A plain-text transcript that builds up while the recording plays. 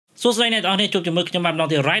សួស្តីអ្នកទាំងអស់គ្នាជួបជាមួយខ្ញុំបាទម្ដង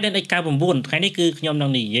ទៀត Riden X99 ថ្ងៃនេះគឺខ្ញុំនឹ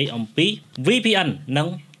ងនិយាយអំពី VPN និង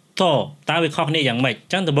TOR តើវាខុសគ្នាយ៉ាងម៉េចអ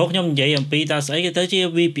ញ្ចឹងដំបូងខ្ញុំនិយាយអំពីតើស្អីគេទៅជា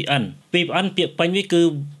VPN ពាក្យពេញវាគឺ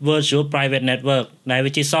Virtual Private Network ដែល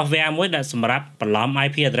វាជា software មួយដែលសម្រាប់បន្លំ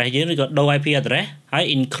IP address យើងឬក៏ដូរ IP address ហើយ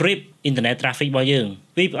encrypt internet traffic របស់យើង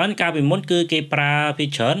VPN កាលពីមុនគឺគេប្រើពី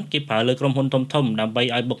ច្រើនគេប្រើលើក្រុមហ៊ុនធំៗដើម្បី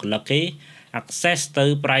ឲ្យបុគ្គលិកគេ access ទៅ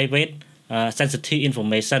private sensitive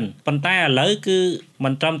information ប៉ុន្តែឥឡូវគឺមិ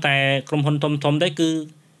នត្រឹមតែក្រុមហ៊ុនធំៗទេគឺ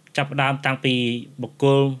ចាប់ផ្ដើមតាំងពីបុគ្គ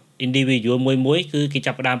ល individual មួយគឺគេ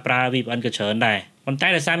ចាប់ផ្ដើមប្រើ VPN ក៏ច្រើនដែរប៉ុន្តែ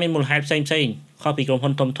ដោយសារមានមូលហេតុផ្សេងខុសពីក្រុម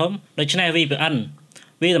ហ៊ុនធំដូច្នេះ VPN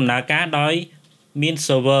វាដំណើរការដោយមាន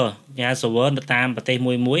server គេហៅ server នៅតាមប្រទេស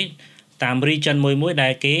មួយតាម region មួយដែ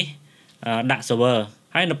លគេដាក់ server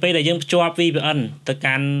ហើយនៅពេលដែលយើងភ្ជាប់ VPN ទៅ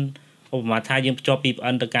កាន់ឧបមាថាយើងភ្ជាប់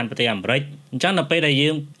VPN ទៅកាន់ប្រទេសអាមេរិកអញ្ចឹងនៅពេលដែលយើ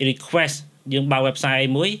ង request យើងបើក website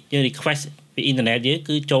មួយយើង request ពី internet យើង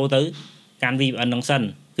គឺចូលទៅកាន់ VPN ហ្នឹងសិន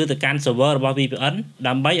គឺទៅកាន់ server របស់ VPN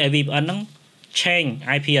ដើម្បីឲ្យ VPN ហ្នឹង change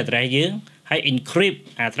IP address យើងហើយ encrypt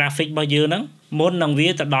traffic របស់យើងហ្នឹងមុននឹងវា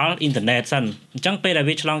ទៅដល់ internet សិនអញ្ចឹងពេលដែល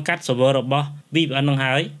វាឆ្លងកាត់ server របស់ VPN ហ្នឹង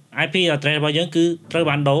ហើយ IP address របស់យើងគឺត្រូវ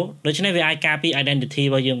បានដូរដូច្នេះវាអាចការពារ identity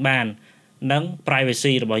របស់យើងបាននិង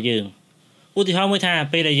privacy របស់យើងឧទាហរណ៍មួយថា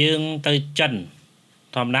ពេលដែលយើងទៅចិន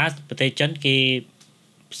ធម្មតាប្រទេសចិនគេ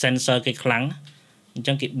censor គេខ្លាំងអញ្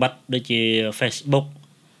ចឹងគេបិទដូចជា Facebook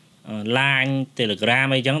Line Telegram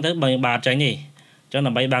អីចឹងទៅបើយើងបើកចេញទេអញ្ចឹង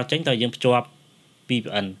ដើម្បីបើកចេញតើយើងភ្ជាប់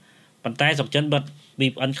VPN ប៉ុន្តែស្រុកចិនបិទ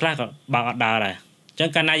VPN ខ្លះក៏បើកអត់ដល់ដែរអញ្ចឹង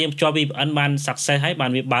កាលណាយើងភ្ជាប់ VPN បាន success ហើយបា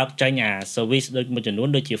នវាបើកចេញអា service ដូចមួយចំនួន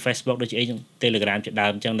ដូចជា Facebook ដូចជាអី Telegram ជាដើ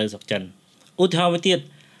មអញ្ចឹងនៅស្រុកចិនឧទាហរណ៍មួយទៀត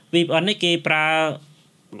VPN នេះគេប្រើ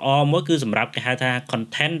ល្អមួយគឺសម្រាប់គេហៅថា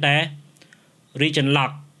content ដែល region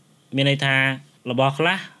lock មានន័យថារបស់ខ្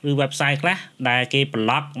លះឬ website ខ្លះដែលគេ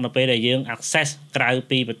block នៅពេលដែលយើង access ក្រៅ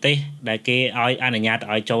ពីប្រទេសដែលគេឲ្យអនុញ្ញាត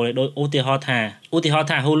ឲ្យចូលដោយឧទាហរណ៍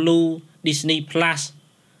ថា Hulu Disney Plus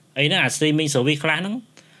អីហ្នឹងអា streaming service ខ្លះហ្នឹង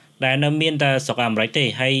ដែលនៅមានតែស្រុកអាមេរិកទេ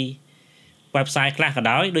ហើយ website ខ្លះក៏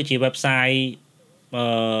ដោយដូចជា website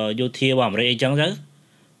យោធារបស់អាមេរិកអីចឹងទៅ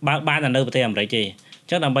បើកបានតែនៅប្រទេសអាមេរិកទេអញ្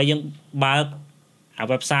ចឹងដើម្បីយើងបើកអា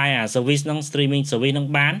website អា service ហ្នឹង streaming service ហ្នឹង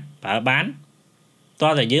បានប្រើបាន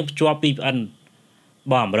តោះតែយើងភ្ជាប់ VPN រ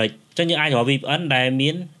បស់អាមេរិកអញ្ចឹងយើងអាចរក VPN ដែលមា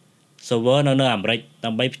ន server នៅអាមេរិកដើ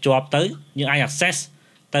ម្បីភ្ជាប់ទៅយើងអាច access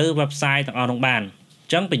ទៅ website ទាំងអស់នោះបាន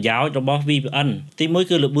អញ្ចឹងប្រយោជន៍របស់ VPN ទីមួយ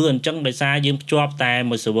គឺល្បឿនអញ្ចឹងដោយសារយើងភ្ជាប់តែ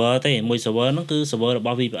មួយ server ទេមួយ server ហ្នឹងគឺ server រប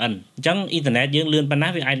ស់ VPN អញ្ចឹង internet យើងលឿនប៉ុណ្ណា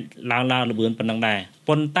វាអាចឡើងល្បឿនប៉ុណ្ណឹងដែរ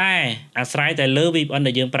ប៉ុន្តែអាស្រ័យតែលើ VPN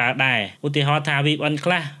ដែលយើងប្រើដែរឧទាហរណ៍ថា VPN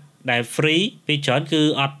ខ្លះដែល free វាច្រើនគឺ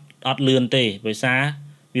អត់លឿនទេដោយសារ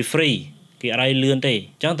វា free គេអត់ឲ្យលឿនទេអ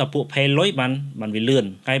ញ្ចឹងតែពួក pay លុយបានវាលឿន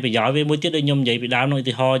ហើយប្រយោជន៍វាមួយទៀតដូចខ្ញុំនិយាយពីដើមក្នុងឧ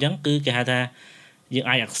ទាហរណ៍អញ្ចឹងគឺគេហៅថាយើង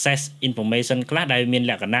អាច access information ខ្លះដែលមាន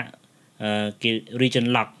លក្ខណៈគេ region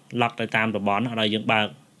lock ទៅតាមតំបន់អត់ឲ្យយើងបើក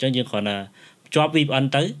អញ្ចឹងយើងគ្រាន់តែភ្ជាប់ VPN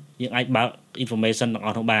ទៅយើងអាចបើក information ទាំងអ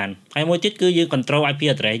ស់នោះបានហើយមួយទៀតគឺយើង control IP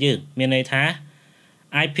address យើងមានន័យថា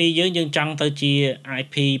IP យើងចង់ទៅជា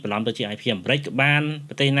IP បន្លំទៅជា IP អាមេរិកក៏បាន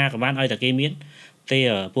ប្រទេសណាក៏បានឲ្យតែគេមានទេ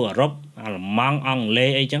ពួកអឺរ៉ុបអាល្លឺម៉ង់អង់គ្លេស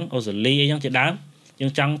អីចឹងអូស្ត្រាលីអីចឹងជាដើមយើ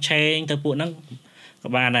ងចង់ change ទៅពួកហ្នឹងក៏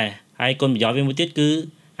បានដែរហើយគុណប្រយោជន៍វាមួយទៀតគឺ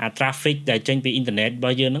អា traffic ដែលចេញពី internet រប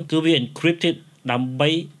ស់យើងហ្នឹងគឺវា encrypted ដើម្បី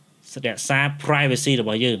រក្សា privacy រប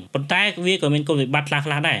ស់យើងប៉ុន្តែវាក៏មានគុណវិបត្តិខ្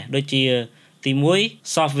លះដែរដូចជាទី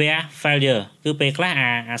1 software failure គឺពេលខ្លះអា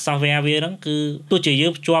software វាហ្នឹងគឺទោះជាយើ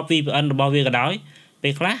ងភ្ជាប់ VPN របស់វាក៏ដោយពេ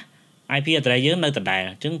លខ្លះIP address យើងនៅដដែល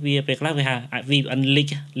អញ្ចឹងវាពេលខ្លះវាហៅ VPN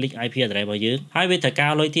leak IP address របស់យើងហើយវាត្រូវកា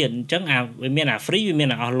រលុយទៀតអញ្ចឹងវាមានអា free វាមាន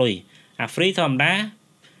អាអស់លុយអា free ធម្មតា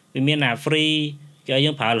វាមានអា free គេឲ្យ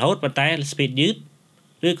យើងប្រើរហូតប៉ុន្តែ speed យឺត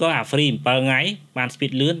ឬក៏អា free 7ថ្ងៃបាន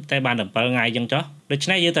speed លឿនតែបានតែ7ថ្ងៃអញ្ចឹងចុះដូច្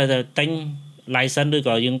នេះយើងត្រូវតែទិញ license ឬ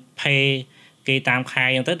ក៏យើង pay គេតាមខែ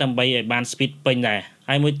អញ្ចឹងទៅដើម្បីឲ្យបាន speed ពេញដែរ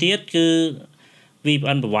ហើយមួយទៀតគឺ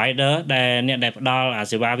VPN provider ដែលអ្នកដែលផ្ដល់អា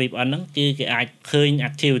សេវា VPN ហ្នឹងគឺគេអាចឃើញ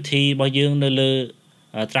activity របស់យើងនៅលើ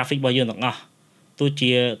traffic របស់យើងទាំងអស់ទោះ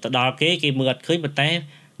ជាទៅដល់គេមើលអត់ឃើញប៉ុន្តែ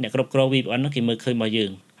អ្នកគ្រប់គ្រង VPN ហ្នឹងគេមើលឃើញរបស់យើ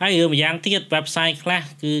ងហើយរឿងម្យ៉ាងទៀត website ខ្លះ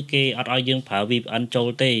គឺគេអត់ឲ្យយើងប្រើ VPN ចូល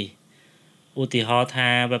ទេឧទាហរណ៍ថា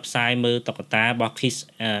website មើលតុក្កតារបស់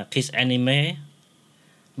Kiss Anime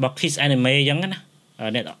របស់ Kiss Anime អញ្ចឹងណា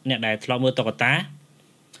អ្នកដែលធ្លាប់មើលតុក្កតា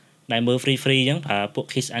ដែលមើល free អញ្ចឹងប្រើពួក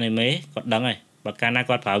Kiss Anime គាត់ដឹងហើយបើកាលណា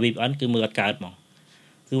គាត់ប្រើ VPN គឺមើលអត់កើតហ្មង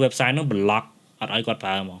គឺ website នោះ block អត់ឲ្យគាត់ប្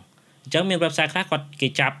រើហ្មងអញ្ចឹងមាន website ខ្លះគាត់គេ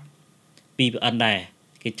ចាប់ VPN ដែរ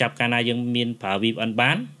គេចាប់កាលណាយើងមានប្រើ VPN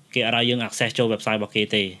បានគេអត់ឲ្យយើង access ចូល website របស់គេ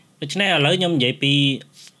ទេដូច្នេះឥឡូវខ្ញុំនិយាយពី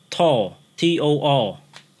TOR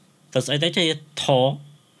ទៅស្អីទៅជា TOR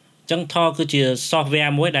អ ចឹង TOR គឺជា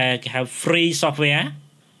software មួយដែលគេហៅ free software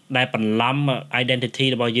ដែលបន្លំ identity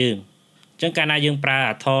របស់យើងចឹងកាលណាយើងប្រើ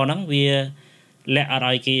អា TOR ហ្នឹងវាលាក់អត់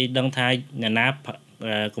ឲ្យគេដឹងថាអ្នកណា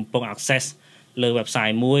កំពុង access លើ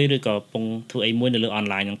website មួយឬក៏កំពុងធ្វើអីមួយនៅលើ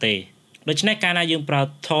online ហ្នឹងទេដូច្នេះកាលណាយើងប្រើ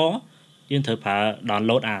TOR យើងត្រូវប្រើ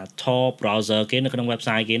download អា TOR browser គេនៅក្នុង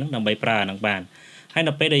website គេហ្នឹងដើម្បីប្រើអាហ្នឹងបានហើយ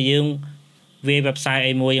នៅពេលដែលយើងវាយ website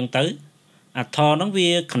អីមួយហ្នឹងទៅអា TOR ហ្នឹងវា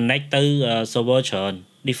connect ទៅ server ច្រើន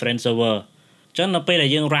different server ចឹងនៅពេលដែល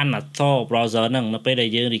យើង run អា TOR browser ហ្នឹងនៅពេលដែល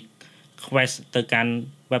យើង request ទៅកាន់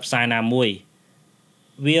website ណាមួយ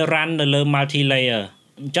វា run នៅលើ multi layer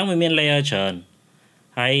អញ្ចឹងវាមាន layer ច្រើន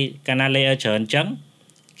ហើយកាលណា layer ច្រើនអញ្ចឹង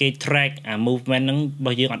គេ track អា movement ហ្នឹងរប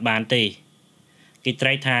ស់យើងអត់បានទេគេ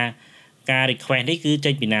track ថាការ request នេះគឺចេ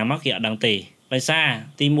ញពីណាមកគេអត់ដឹងទេដោយសារ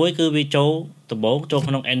ទី1គឺវាចូលដំបូងចូល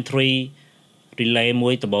ក្នុង entry relay មួ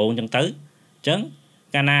យដំបូងអញ្ចឹងទៅអញ្ចឹង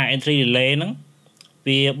កាលណា entry relay ហ្នឹង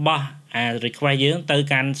វាបោះអា request យើងទៅ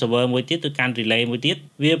កាន់ server មួយទៀតទៅកាន់ relay មួយទៀត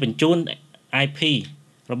វាបញ្ជូន IP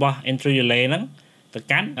របស់ entry relay ហ្នឹងទៅ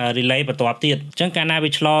កាន់ relay បន្ទាប់ទៀតអញ្ចឹងកាលណាវា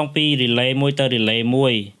ឆ្លងពី relay មួយទៅ relay មួ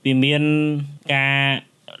យវាមានការ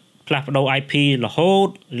ផ្លាស់ប្ដូរ IP រហូត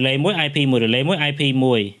relay មួយ IP មួយ relay មួយ IP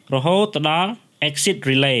មួយរហូតទៅដល់ exit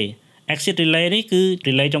relay នេះគឺ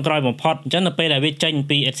relay ចុងក្រោយបំផុតអញ្ចឹងនៅពេលដែលវាចេញ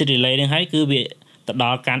ពី exit relay ហ្នឹងហើយគឺវាទៅដ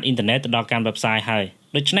ល់កាន់ internet ទៅដល់កាន់ website ហើយ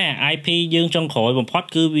ដូច្នេះ IP យើងចុងក្រោយបំផុត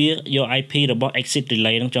គឺវាយក IP របស់ exit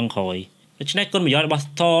relay ហ្នឹងចុងក្រោយដូច្នេះគុណប្រយោជន៍របស់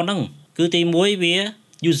TOR ហ្នឹងគឺទី1វា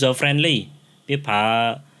user friendly វាប្រើ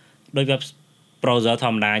ដោយ web browser ធ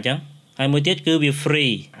ម្មតាអញ្ចឹងហើយមួយទៀតគឺវា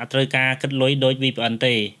free អត់ត្រូវការគិតលុយដូច VPN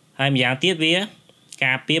ទេហើយម្យ៉ាងទៀតវា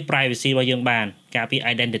ការពារ privacy របស់យើងបានការពារ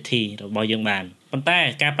identity របស់យើងបានប៉ុន្តែ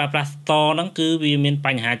ការប្រើប្រាស់ TOR ហ្នឹងគឺវាមានប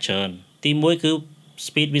ញ្ហាច្រើនទី1គឺ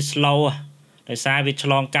speed វា slow ដោយសារវាឆ្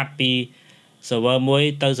លងកាត់ពី server មួយ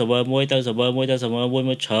ទៅ server មួយទៅ server មួយទៅ server មួយ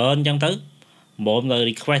មកច្រើនអញ្ចឹងទៅមុំនៅ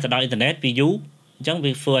request ទៅដល់ internet វាយូរអញ្ចឹង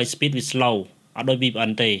វាធ្វើឲ្យ speed វា slow អត់ដូច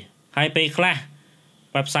VPN ទេហើយពេលខ្លះ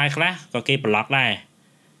website ខ្លះក៏គេ block ដែរ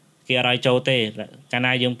គេអត់ឲ្យចូលទេកាល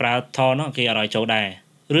ណាយើងប្រើ TOR ហ្នឹងគេអត់ឲ្យចូលដែរ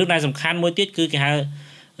រឿងដែលសំខាន់មួយទៀតគឺគេហៅ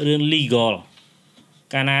រឿង legal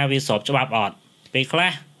កាលណាវាស្របច្បាប់អត់ពេលខ្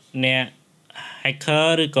លះអ្នក hacker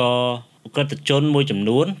ឬក៏ឧក្រិដ្ឋជនមួយចំ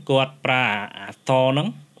នួនគាត់ប្រើអា TOR ហ្នឹង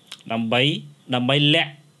ដើម្បីលា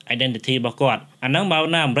ក់ identity របស់គាត់អាហ្នឹងបើ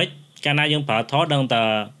នៅអាមេរិកកាលណាយើងប្រើ TOR ដឹងតែ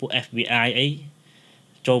ពួក FBI អី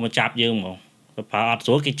ចូលមកចាប់យើងហ្មងប្រើអត់ស្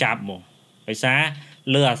រួលគេចាប់ហ្មងដោយសារ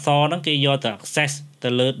លើអក្សរហ្នឹងគេយកទៅ access ទៅ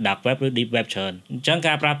លើ dark web ឬ deep web ច្រើនអញ្ចឹង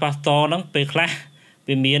ការប្រើប្រាស់ TOR ហ្នឹងពេលខ្លះ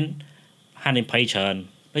វាមានហានិភ័យច្រើន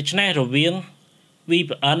ដូច្នេះរវាង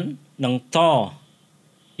VPN និង TOR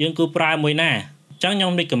យើងគួរប្រើមួយណាអញ្ចឹងខ្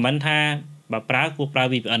ញុំ recommend ថាបើប្រើគួរប្រើ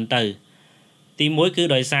VPN ទៅទី1គឺ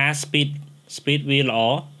ដោយសារ speed វាល្អ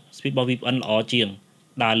speed របស់ VPN ល្អជាង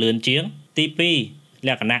ដើរលឿនជាងទី2ល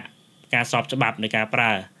ក្ខណៈការស្របច្បាប់នៃការប្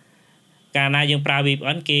រើកាលណាយើងប្រើ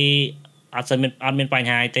VPN គេអត់មានបញ្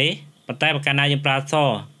ហាអីទេប៉ុន្តែបើកាលណាយើងប្រើ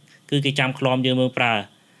TOR គឺគេចាំឃ្លាំយើងមើលប្រើ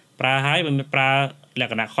ហើយមិនប្រើល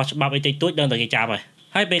ក្ខណៈខុសច្បាប់អីតិចតួចដឹងតែគេចាប់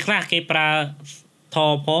ហើយពេលខ្លះគេប្រើ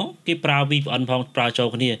TOR ផងគេប្រើ VPN ផងប្រើចូល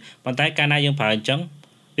គ្នាប៉ុន្តែកាលណាយើងប្រើអញ្ចឹង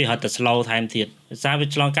វារត់តែ slow ថែមទៀតដោយសារវា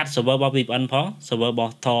ឆ្លងកាត់ server របស់ VPN ផង server រប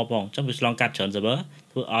ស់ TOR ផងអញ្ចឹងវាឆ្លងកាត់ច្រើន server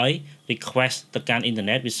ធ្វើឲ្យ request ទៅកាន់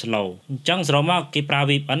internet វា slow អញ្ចឹងសរុបមកគេប្រើ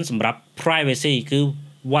VPN សម្រាប់ privacy គឺ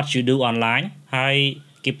what you do online ហើយ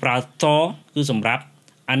គេប្រើ TOR គឺសម្រាប់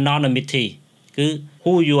anonymity គឺ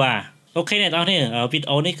who you are អូខេអ្នកនរគ្នាវីដេ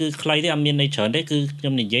អូនេះគឺខ្លីទេអត់មានន័យច្រើនទេគឺខ្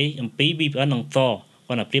ញុំនិយាយអំពី VPN និង TOR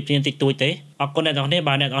គាត់តែប្រៀបធៀបតិចតួចទេអរគុណអ្នកនរគ្នា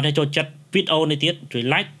បើអ្នកនរគ្នាចូលចិត្តវីដេអូនេះទៀតជួយ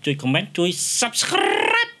like ជួយ comment ជួយ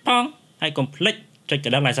subscribe ផងហើយកុំភ្លេចចុចក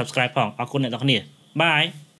ណ្ដឹង like subscribe ផងអរគុណអ្នកនរគ្នាបាយ